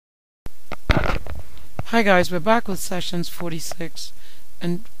Hi guys, we're back with sessions 46,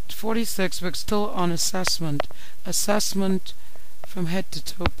 and 46 we're still on assessment from head to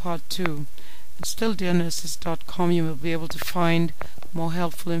toe part 2. And still dearnurses.com you will be able to find more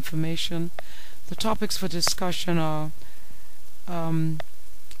helpful information. The topics for discussion are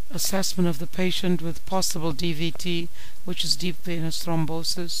assessment of the patient with possible DVT, which is deep venous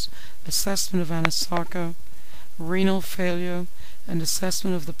thrombosis, assessment of Anasarca, renal failure, and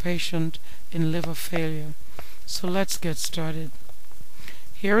assessment of the patient in liver failure. So let's get started.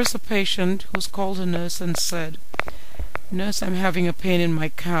 Here is a patient who's called a nurse and said, "Nurse, I'm having a pain in my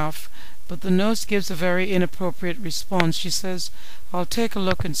calf," but the nurse gives a very inappropriate response. She says, "I'll take a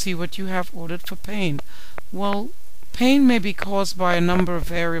look and see what you have ordered for pain." Well, pain may be caused by a number of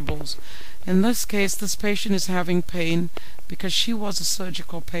variables. In this case, this patient is having pain because she was a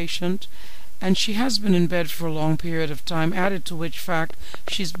surgical patient and she has been in bed for a long period of time, added to which fact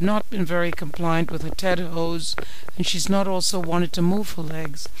she's not been very compliant with her TED hose, and she's not also wanted to move her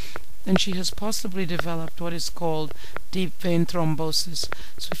legs, and she has possibly developed what is called deep vein thrombosis.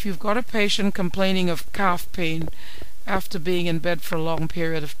 So if you've got a patient complaining of calf pain after being in bed for a long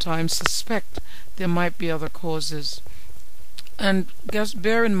period of time, suspect there might be other causes. And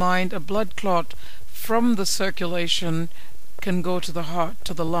bear in mind, a blood clot from the circulation can go to the heart,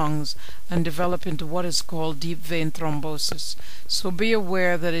 to the lungs, and develop into what is called deep vein thrombosis. So be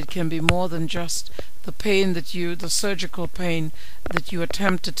aware that it can be more than just the pain the surgical pain that you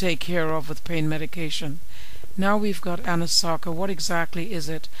attempt to take care of with pain medication. Now we've got Anasarca. What exactly is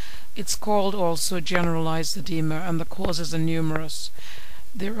it? It's called also generalized edema, and the causes are numerous.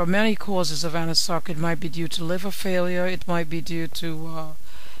 There are many causes of Anasarca. It might be due to liver failure, it might be due to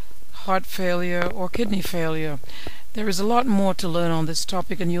heart failure or kidney failure. There is a lot more to learn on this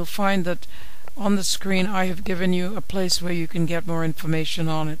topic, and you'll find that on the screen I have given you a place where you can get more information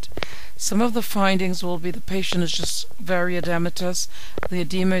on it. Some of the findings will be the patient is just very edematous. The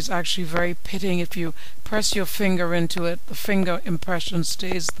edema is actually very pitting. If you press your finger into it, the finger impression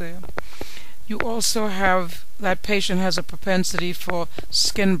stays there. You also have that patient has a propensity for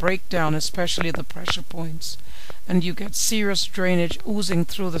skin breakdown, especially the pressure points, and you get serious drainage oozing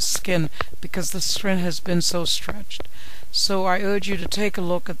through the skin because the skin has been so stretched. So I urge you to take a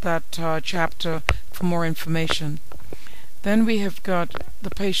look at that chapter for more information. Then we have got the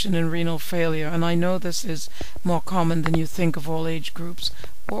patient in renal failure, and I know this is more common than you think of all age groups.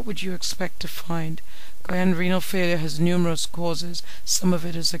 What would you expect to find? Again, renal failure has numerous causes. Some of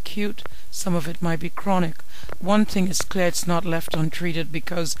it is acute, some of it might be chronic. One thing is clear, it's not left untreated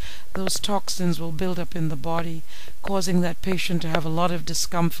because those toxins will build up in the body, causing that patient to have a lot of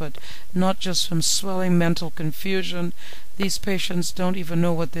discomfort, not just from swelling, mental confusion. These patients don't even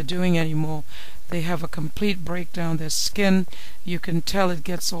know what they're doing anymore. They have a complete breakdown. Their skin, you can tell it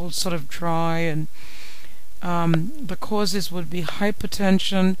gets all sort of dry, and the causes would be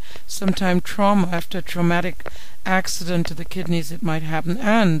hypertension, sometimes trauma after a traumatic accident to the kidneys it might happen,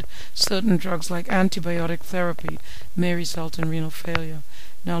 and certain drugs like antibiotic therapy may result in renal failure.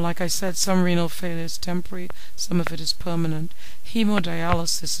 Now, like I said, some renal failure is temporary, some of it is permanent.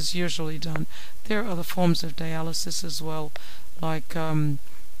 Hemodialysis is usually done. There are other forms of dialysis as well, like the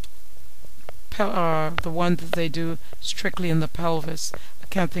one that they do strictly in the pelvis.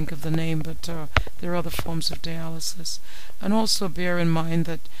 Can't think of the name, but there are other forms of dialysis. And also bear in mind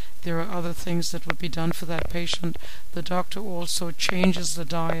that there are other things that would be done for that patient. The doctor also changes the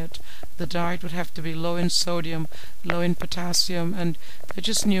diet. The diet would have to be low in sodium, low in potassium, and there are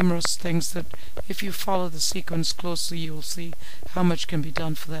just numerous things that if you follow the sequence closely you'll see how much can be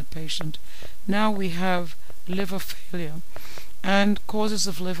done for that patient. Now we have liver failure, and causes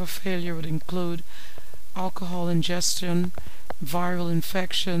of liver failure would include alcohol ingestion, viral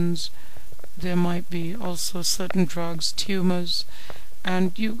infections. There might be also certain drugs, tumors,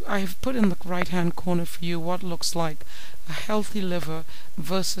 and I have put in the right hand corner for you what looks like a healthy liver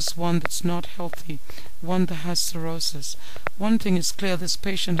versus one that's not healthy, one that has cirrhosis. One thing is clear, this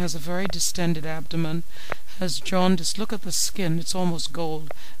patient has a very distended abdomen, has jaundice. Look at the skin, it's almost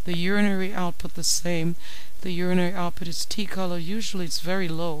gold. The urinary output the same. The urinary output is tea color. Usually it's very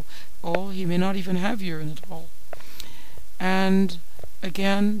low, or he may not even have urine at all. And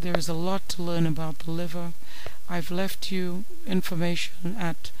again, there is a lot to learn about the liver. I've left you information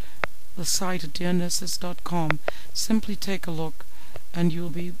at the site at dearnurses.com. Simply take a look and you'll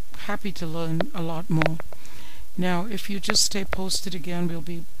be happy to learn a lot more. Now, if you just stay posted again, we'll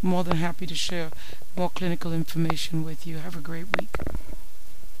be more than happy to share more clinical information with you. Have a great week.